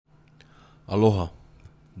Aloha.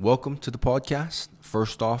 Welcome to the podcast.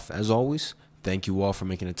 First off, as always, thank you all for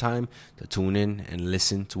making the time to tune in and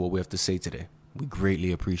listen to what we have to say today. We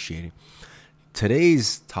greatly appreciate it.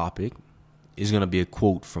 Today's topic is going to be a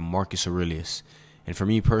quote from Marcus Aurelius. And for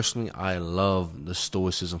me personally, I love the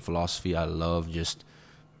Stoicism philosophy. I love just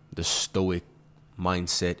the Stoic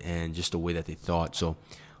mindset and just the way that they thought. So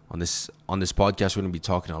on this podcast, we're going to be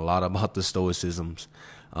talking a lot about the Stoicisms.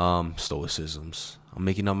 I'm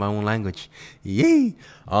making up my own language. Yay!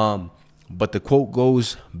 But the quote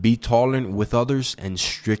goes, "Be tolerant with others and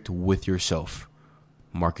strict with yourself."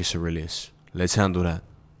 Marcus Aurelius. Let's handle that.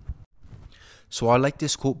 So I like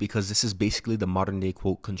this quote because this is basically the modern day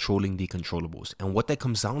quote, controlling the controllables. And what that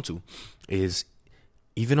comes down to is,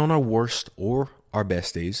 even on our worst or our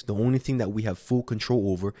best days, the only thing that we have full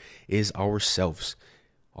control over is ourselves,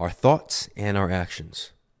 our thoughts and our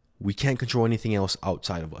actions. We can't control anything else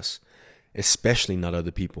outside of us, especially not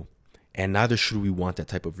other people. And neither should we want that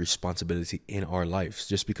type of responsibility in our lives,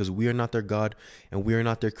 just because we are not their God and we are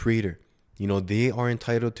not their creator. They are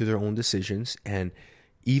entitled to their own decisions. And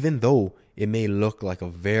even though it may look like a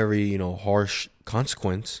very, harsh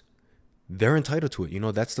consequence, they're entitled to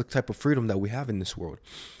it. That's the type of freedom that we have in this world.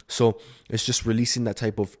 So it's just releasing that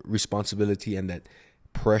type of responsibility and that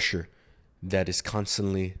pressure that is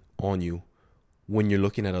constantly on you when you're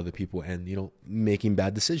looking at other people and, making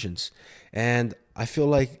bad decisions. And I feel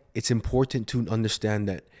like it's important to understand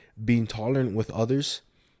that being tolerant with others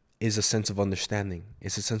is a sense of understanding.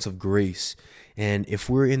 It's a sense of grace. And if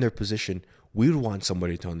we're in their position, we would want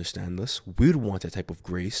somebody to understand us. We would want that type of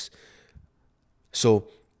grace. So,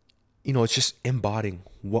 it's just embodying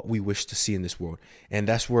what we wish to see in this world. And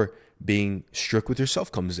that's where being strict with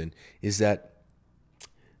yourself comes in, is that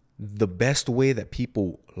the best way that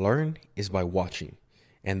people learn is by watching.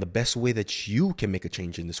 And the best way that you can make a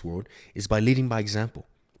change in this world is by leading by example.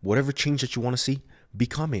 Whatever change that you want to see,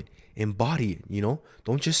 become it, embody it,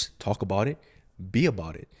 Don't just talk about it, be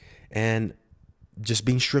about it. And just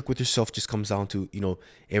being strict with yourself just comes down to,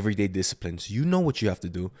 everyday disciplines. You know what you have to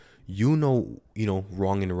do.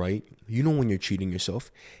 Wrong and right. When you're cheating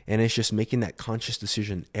yourself. And it's just making that conscious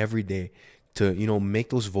decision every day to,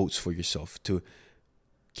 make those votes for yourself, to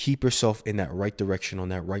keep yourself in that right direction, on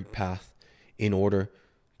that right path, in order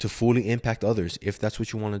to fully impact others, if that's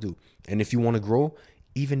what you want to do. And if you want to grow,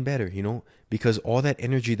 even better, because all that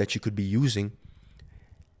energy that you could be using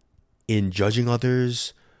in judging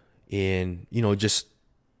others, in, just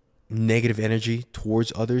negative energy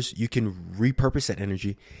towards others, you can repurpose that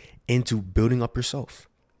energy into building up yourself,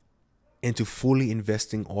 into fully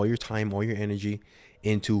investing all your time, all your energy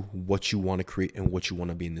into what you want to create and what you want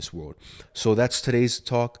to be in this world. So that's today's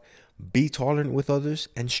talk. Be tolerant with others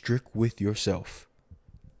and strict with yourself.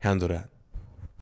 Handle that.